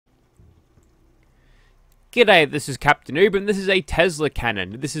G'day, this is Captainoob, and this is a Tesla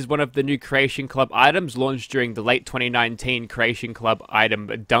cannon. This is one of the new Creation Club items launched during the late 2019 Creation Club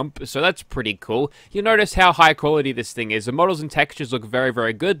item dump, so that's pretty cool. You'll notice how high quality this thing is. The models and textures look very,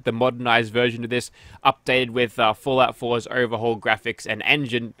 very good. The modernized version of this, updated with Fallout 4's overhaul graphics and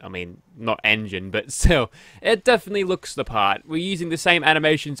engine. I mean, not engine, but still, it definitely looks the part. We're using the same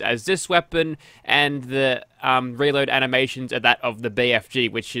animations as this weapon, and the reload animations are that of the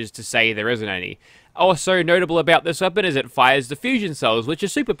BFG, which is to say there isn't any. Also notable about this weapon is it fires the fusion cells, which are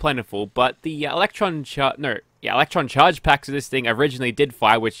super plentiful, but the electron charge packs of this thing originally did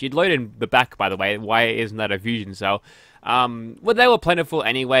fire, which you'd load in the back, by the way. Why isn't that a fusion cell? Well, they were plentiful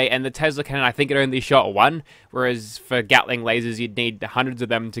anyway, and the Tesla cannon, I think it only shot one, whereas for Gatling lasers, you'd need hundreds of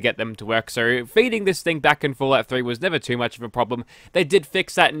them to get them to work, so feeding this thing back in Fallout 3 was never too much of a problem. They did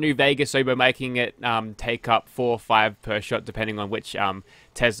fix that in New Vegas, so by making it take up 4 or 5 per shot, depending on which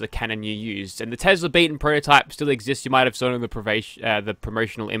Tesla cannon you used. And the Tesla beaten prototype still exists. You might have seen the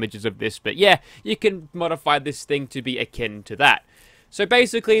promotional images of this, but yeah, you can modify this thing to be akin to that. So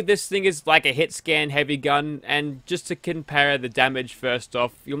basically, this thing is like a hit scan heavy gun, and just to compare the damage first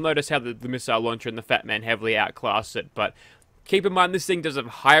off, you'll notice how the missile launcher and the Fat Man heavily outclass it, but keep in mind this thing does a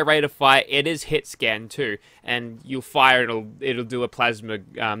higher rate of fire. It is hit scan too, and you'll fire, it'll do a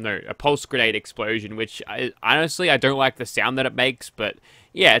a pulse grenade explosion, which honestly I don't like the sound that it makes, but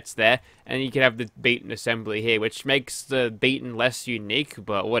yeah, it's there. And you can have the beaten assembly here, which makes the beaten less unique,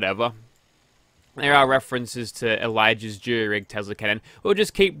 but whatever. There are references to Elijah's jury-rig Tesla cannon. We'll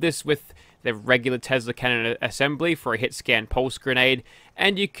just keep this with the regular Tesla cannon assembly for a hit scan pulse grenade,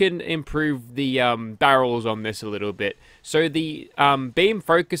 and you can improve the barrels on this a little bit. So the beam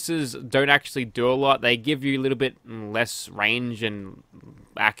focuses don't actually do a lot. They give you a little bit less range and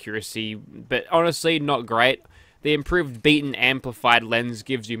accuracy, but honestly not great. The improved beaten amplified lens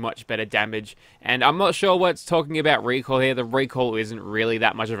gives you much better damage, and I'm not sure what's talking about recoil here. The recoil isn't really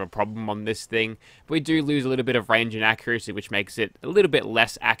that much of a problem on this thing. We do lose a little bit of range and accuracy, which makes it a little bit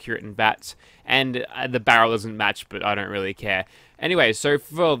less accurate in bats, and the barrel isn't matched, but I don't really care. Anyway, so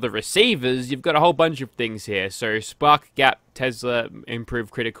for the receivers, you've got a whole bunch of things here. So spark gap, Tesla, improved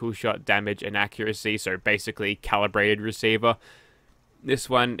critical shot damage and accuracy, so basically calibrated receiver. This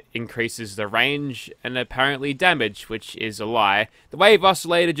one increases the range and apparently damage, which is a lie. The wave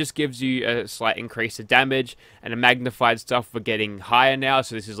oscillator just gives you a slight increase of damage, and a magnified stuff for getting higher now,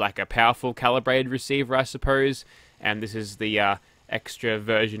 so this is like a powerful calibrated receiver, I suppose. And this is the extra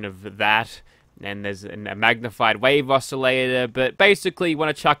version of that. And there's a magnified wave oscillator, but basically you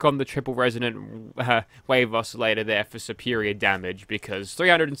want to chuck on the triple resonant wave oscillator there for superior damage, because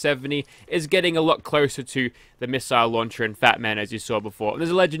 370 is getting a lot closer to the missile launcher and Fat Man, as you saw before.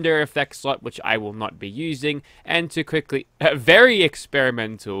 There's a legendary effect slot, which I will not be using, and to quickly, very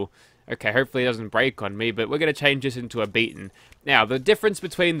experimental. Okay, hopefully it doesn't break on me, but we're going to change this into a beaten. Now, the difference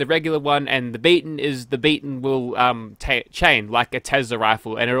between the regular one and the beaten is the beaten will chain like a Tesla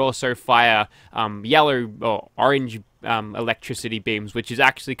rifle, and it'll also fire yellow or orange electricity beams, which is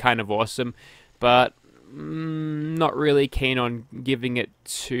actually kind of awesome, but not really keen on giving it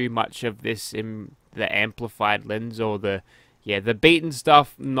too much of this in the amplified lens or the beaten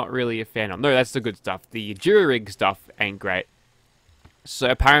stuff. Not really a fan of. No, that's the good stuff. The jury-rig stuff ain't great.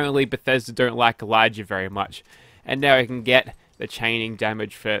 So apparently Bethesda don't like Elijah very much. And now we can get the chaining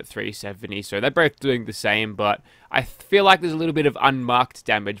damage for 370. So they're both doing the same, but I feel like there's a little bit of unmarked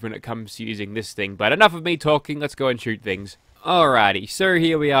damage when it comes to using this thing. But enough of me talking, let's go and shoot things. Alrighty, so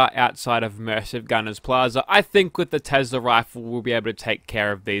here we are outside of Immersive Gunners Plaza. I think with the Tesla rifle we'll be able to take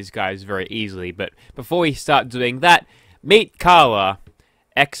care of these guys very easily. But before we start doing that, meet Carla,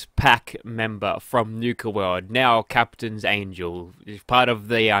 ex-pack member from Nuka World, now Captain's Angel. She's part of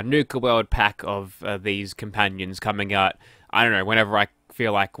the Nuka World pack of these companions coming out, I don't know, whenever I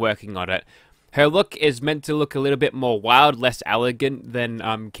feel like working on it. Her look is meant to look a little bit more wild, less elegant than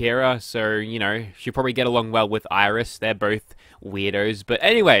Kira, so, you know, she'll probably get along well with Iris. They're both weirdos. But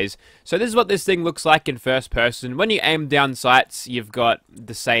anyways, so this is what this thing looks like in first person. When you aim down sights, you've got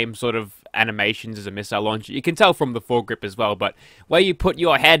the same sort of animations as a missile launcher. You can tell from the foregrip as well, but where you put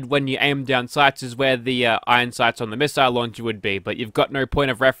your head when you aim down sights is where the iron sights on the missile launcher would be, but you've got no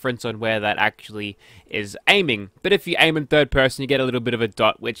point of reference on where that actually is aiming. But if you aim in third person, you get a little bit of a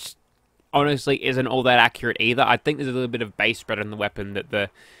dot, which honestly isn't all that accurate either. I think there's a little bit of base spread on the weapon that the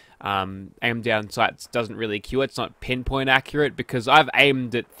aim down sights doesn't really cure. It's not pinpoint accurate, because I've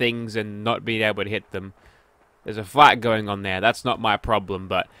aimed at things and not been able to hit them. There's a fight going on there. That's not my problem,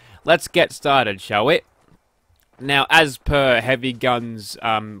 but let's get started, shall we? Now, as per heavy guns,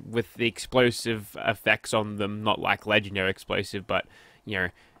 with the explosive effects on them, not like legendary explosive, but, you know,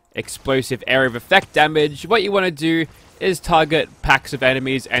 explosive area of effect damage, what you want to do is target packs of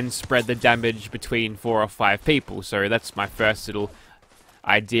enemies and spread the damage between 4 or 5 people. So that's my first little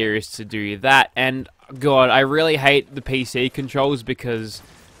idea, is to do that. And God, I really hate the PC controls because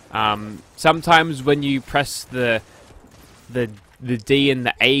sometimes when you press the D and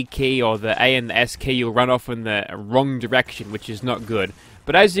the A key, or the A and the S key, you'll run off in the wrong direction, which is not good.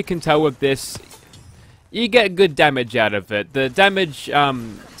 But as you can tell with this, you get good damage out of it. The damage,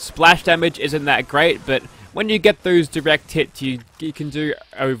 splash damage isn't that great, but when you get those direct hits, you can do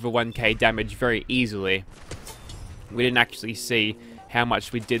over 1k damage very easily. We didn't actually see how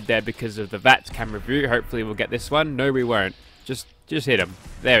much we did there because of the VATS camera view. Hopefully we'll get this one. No, we won't. Just hit him.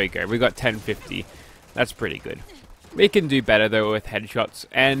 There we go. We got 1050. That's pretty good. We can do better though with headshots.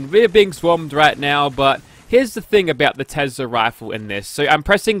 And we're being swarmed right now, but here's the thing about the Tesla rifle in this. So I'm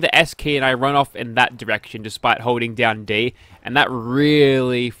pressing the S key and I run off in that direction despite holding down D. And that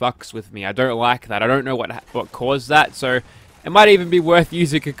really fucks with me. I don't like that. I don't know what caused that. So it might even be worth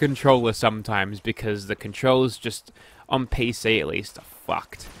using a controller sometimes, because the controls just, on PC at least, are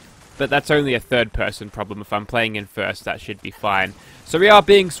fucked. But that's only a third-person problem. If I'm playing in first, that should be fine. So we are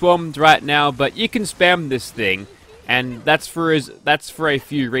being swarmed right now, but you can spam this thing. And that's for a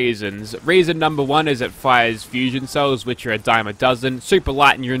few reasons. Reason number 1 is it fires fusion cells, which are a dime a dozen. Super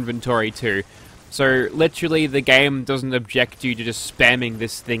light in your inventory too. So literally the game doesn't object you to just spamming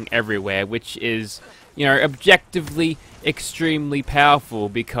this thing everywhere, which is, you know, objectively extremely powerful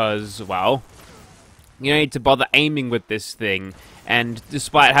because, well, you don't need to bother aiming with this thing. And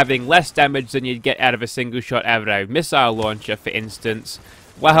despite having less damage than you'd get out of a single shot out of a missile launcher, for instance,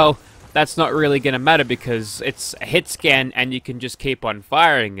 well, that's not really going to matter because it's a hit scan and you can just keep on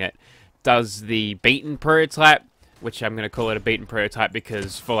firing it. Does the beaten prototype, which I'm going to call it a beaten prototype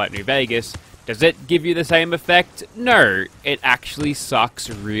because Fallout New Vegas, does it give you the same effect? No, it actually sucks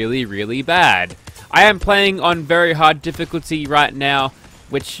really, really bad. I am playing on very hard difficulty right now,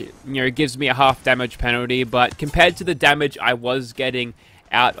 which, you know, gives me a half damage penalty, but compared to the damage I was getting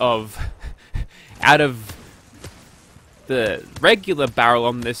out of the regular barrel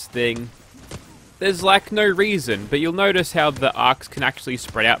on this thing, there's like no reason. But you'll notice how the arcs can actually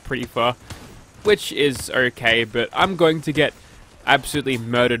spread out pretty far, which is okay, but I'm going to get absolutely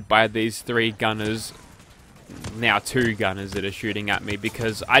murdered by these 3 gunners, now 2 gunners that are shooting at me,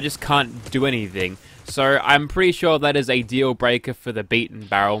 because I just can't do anything. So I'm pretty sure that is a deal breaker for the beaten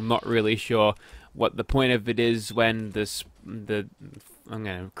barrel. Not really sure what the point of it is when I'm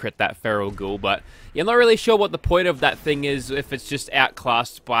going to crit that feral ghoul, but you're not really sure what the point of that thing is, if it's just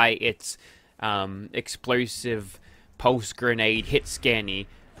outclassed by its explosive pulse grenade hit scanny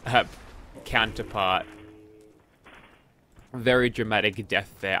counterpart. Very dramatic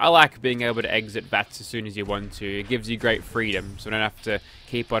death there. I like being able to exit VATS as soon as you want to. It gives you great freedom, so I don't have to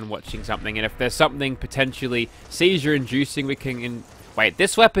keep on watching something. And if there's something potentially seizure-inducing, we can... Wait,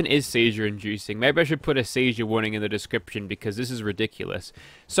 this weapon is seizure-inducing. Maybe I should put a seizure warning in the description because this is ridiculous.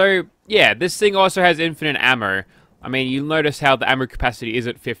 So, yeah, this thing also has infinite ammo. I mean, you'll notice how the ammo capacity is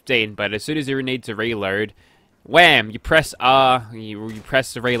at 15, but as soon as you need to reload, wham! You press R, you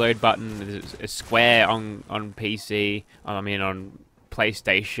press the reload button. There's a square on PC, I mean on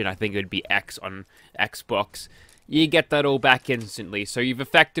PlayStation, I think it would be X on Xbox. You get that all back instantly, so you've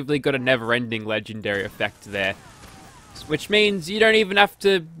effectively got a never-ending legendary effect there. Which means you don't even have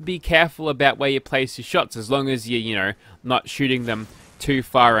to be careful about where you place your shots, as long as you're, you know, not shooting them too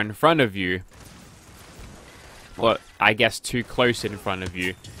far in front of you. Or, I guess, too close in front of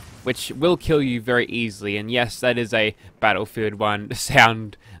you. Which will kill you very easily, and yes, that is a Battlefield 1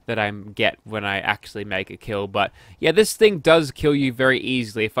 sound that I get when I actually make a kill, but yeah, this thing does kill you very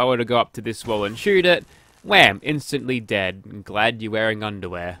easily. If I were to go up to this wall and shoot it, wham, instantly dead. I'm glad you're wearing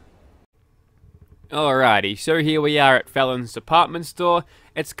underwear. Alrighty, so here we are at Felon's department store.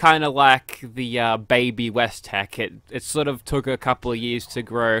 It's kind of like the baby West Tech. It sort of took a couple of years to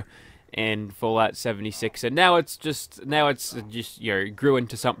grow in Fallout 76, and now it's just you know, grew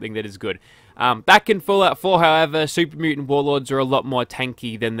into something that is good. Back in Fallout 4, however, super mutant warlords are a lot more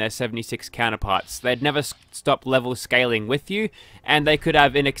tanky than their 76 counterparts. They'd never stop level scaling with you, and they could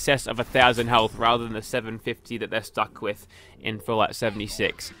have in excess of 1,000 health rather than the 750 that they're stuck with in Fallout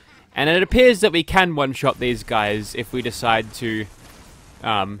 76. And it appears that we can one-shot these guys if we decide to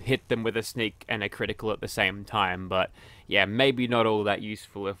hit them with a sneak and a critical at the same time, but yeah, maybe not all that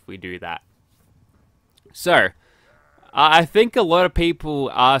useful if we do that. So, I think a lot of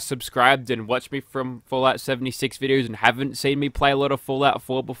people are subscribed and watch me from Fallout 76 videos and haven't seen me play a lot of Fallout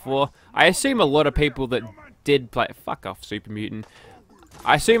 4 before. I assume a lot of people that did play... Fuck off, Super Mutant.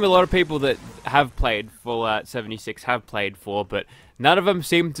 I assume a lot of people that have played Fallout 76 have played 4, but none of them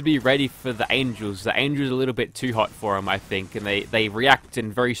seem to be ready for the angels. The angels are a little bit too hot for them, I think, and they react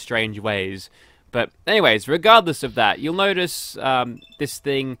in very strange ways. But anyways, regardless of that, you'll notice this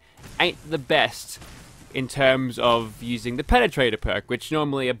thing ain't the best in terms of using the penetrator perk, which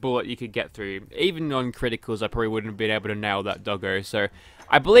normally a bullet you could get through. Even on criticals, I probably wouldn't have been able to nail that doggo. So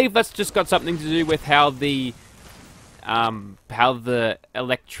I believe that's just got something to do with how the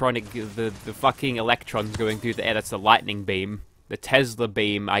electronic, the fucking electrons going through the air, that's the lightning beam, the Tesla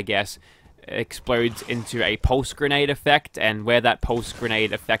beam, I guess, explodes into a pulse grenade effect, and where that pulse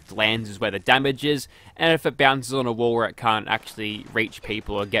grenade effect lands is where the damage is, and if it bounces on a wall where it can't actually reach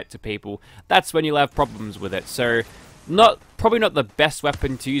people or get to people, that's when you'll have problems with it. So probably not the best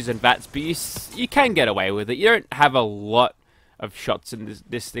weapon to use in VATS, but you can get away with it. You don't have a lot of shots in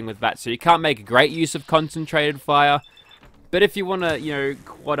this thing with VATS, so you can't make great use of concentrated fire. But if you want to, you know,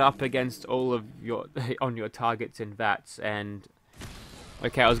 quad up against all of your targets in VATS, and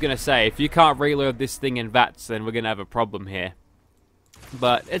okay, I was going to say, if you can't reload this thing in VATS, then we're going to have a problem here.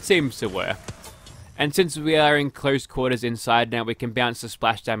 But it seems to work. And since we are in close quarters inside now, we can bounce the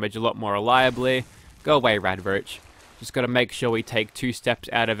splash damage a lot more reliably. Go away, Radroach. Just got to make sure we take 2 steps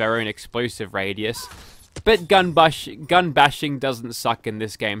out of our own explosive radius. But gun bashing doesn't suck in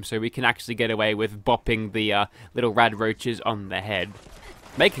this game, so we can actually get away with bopping the little Radroaches on the head.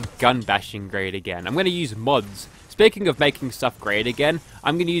 Making gun bashing great again. I'm going to use mods. Speaking of making stuff great again,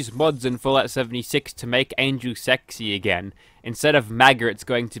 I'm going to use mods in Fallout 76 to make Angel sexy again. Instead of Maga, it's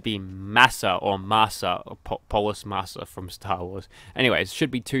going to be Massa or Massa, or Polis Massa from Star Wars. Anyways,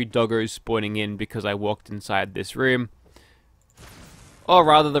 should be 2 doggos spawning in because I walked inside this room. Or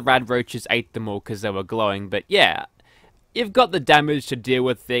rather, the Radroaches ate them all because they were glowing. But yeah, you've got the damage to deal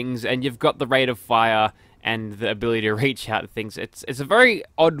with things, and you've got the rate of fire and the ability to reach out to things. It's a very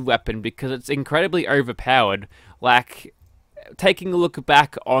odd weapon because it's incredibly overpowered. Like, taking a look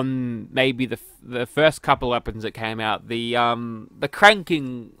back on maybe the first couple weapons that came out, the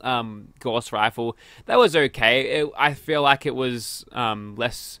cranking Gauss rifle, that was okay. I feel like it was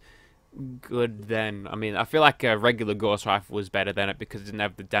less good than, I mean, I feel like a regular Gauss rifle was better than it because it didn't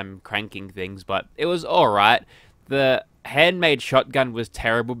have the damn cranking things, but it was alright. The handmade shotgun was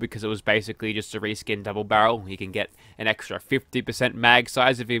terrible because it was basically just a reskin double barrel. You can get an extra 50% mag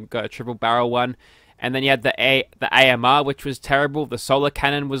size if you've got a triple barrel one. And then you had the AMR, which was terrible. The solar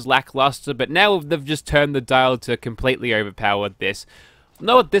cannon was lackluster, but now they've just turned the dial to completely overpowered this.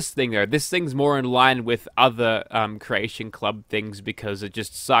 Not with this thing, though. This thing's more in line with other Creation Club things because it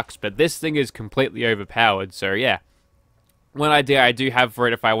just sucks, but this thing is completely overpowered, so yeah. One idea I do have for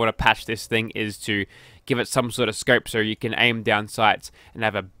it if I want to patch this thing is to give it some sort of scope so you can aim down sights and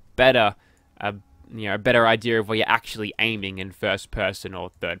have a better idea of where you're actually aiming in first person or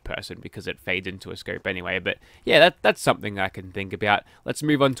third person because it fades into a scope anyway. But yeah, that's something I can think about. Let's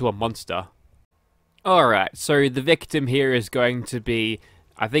move on to a monster. Alright, so the victim here is going to be,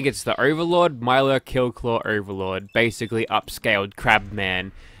 I think it's the Overlord, Myler Killclaw Overlord, basically upscaled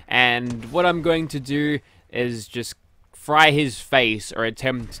Crabman. And what I'm going to do is just fry his face, or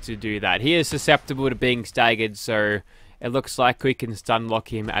attempt to do that. He is susceptible to being staggered, so it looks like we can stun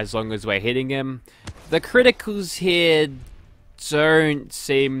lock him as long as we're hitting him. The criticals here don't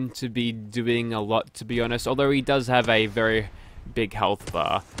seem to be doing a lot, to be honest, although he does have a very big health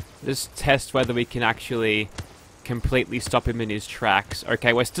bar. Let's test whether we can actually completely stop him in his tracks.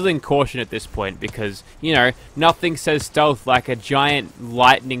 Okay, we're still in caution at this point because, you know, nothing says stealth like a giant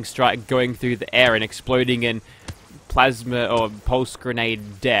lightning strike going through the air and exploding in plasma or pulse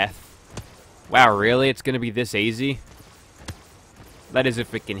grenade death. Wow, really? It's going to be this easy? That is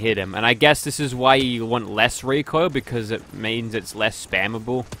if it can hit him. And I guess this is why you want less recoil, because it means it's less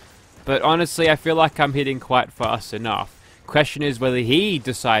spammable. But honestly, I feel like I'm hitting quite fast enough. Question is whether he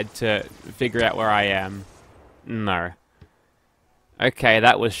decides to figure out where I am. No. Okay,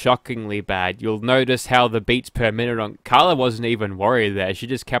 that was shockingly bad. You'll notice how the beats per minute on... Carla wasn't even worried there. She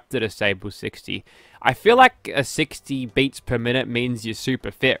just kept it a stable 60. I feel like a 60 beats per minute means you're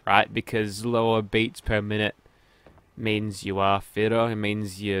super fit, right? Because lower beats per minute means you are fitter. It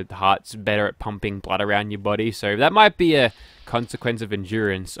means your heart's better at pumping blood around your body. So that might be a consequence of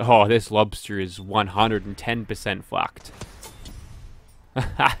endurance. Oh, this lobster is 110% fucked.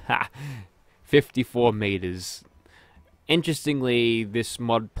 54 meters. Interestingly, this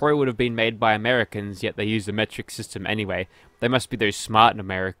mod probably would have been made by Americans, yet they use the metric system anyway. They must be those smart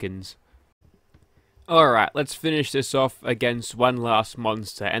Americans. Alright, let's finish this off against one last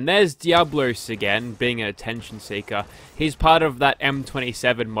monster. And there's Diablos again, being an attention seeker. He's part of that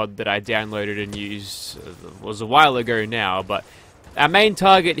M27 mod that I downloaded and used, was a while ago now, but our main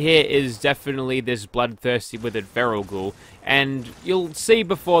target here is definitely this bloodthirsty withered feral ghoul. And you'll see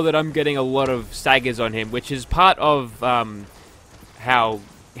before that I'm getting a lot of staggers on him, which is part of how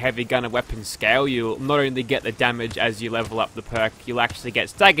heavy gunner weapons scale. You'll not only get the damage as you level up the perk, you'll actually get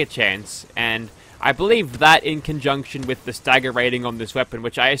stagger chance, and I believe that in conjunction with the stagger rating on this weapon,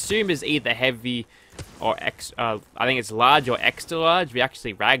 which I assume is either heavy or I think it's large or extra large. We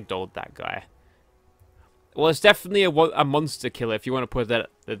actually ragdolled that guy. Well, it's definitely a monster killer if you want to put it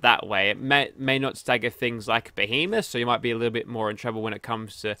that way. It may not stagger things like behemoths, so you might be a little bit more in trouble when it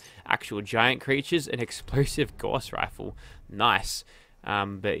comes to actual giant creatures. An explosive Gauss rifle, nice.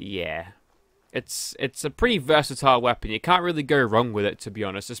 But yeah, it's a pretty versatile weapon. You can't really go wrong with it, to be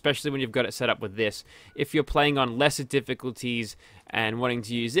honest, especially when you've got it set up with this. If you're playing on lesser difficulties and wanting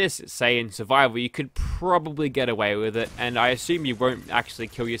to use this, say in survival, you could probably get away with it, and I assume you won't actually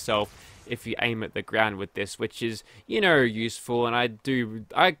kill yourself if you aim at the ground with this, which is, you know, useful, and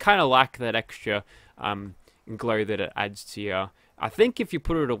I kind of like that extra glow that it adds to you. I think if you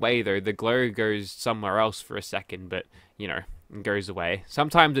put it away, though, the glow goes somewhere else for a second, but, you know, it goes away.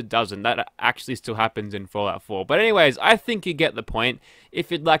 Sometimes it doesn't. That actually still happens in Fallout 4. But anyways, I think you get the point.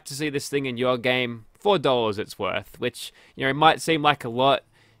 If you'd like to see this thing in your game, $4 it's worth, which, you know, might seem like a lot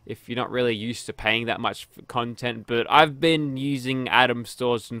if you're not really used to paying that much for content, but I've been using Atom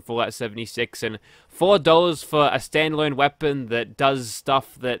stores in Fallout 76, and $4 for a standalone weapon that does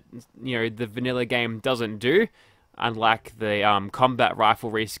stuff that, you know, the vanilla game doesn't do, unlike the combat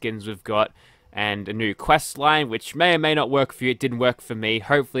rifle reskins we've got, and a new quest line, which may or may not work for you. It didn't work for me.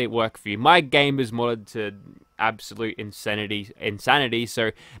 Hopefully it worked for you. My game is modded to absolute insanity,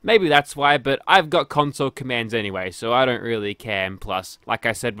 so maybe that's why, but I've got console commands anyway, so I don't really care. And plus, like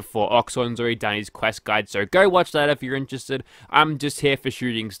I said before, Oxon's already done his quest guide, so go watch that if you're interested. I'm just here for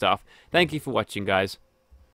shooting stuff. Thank you for watching, guys.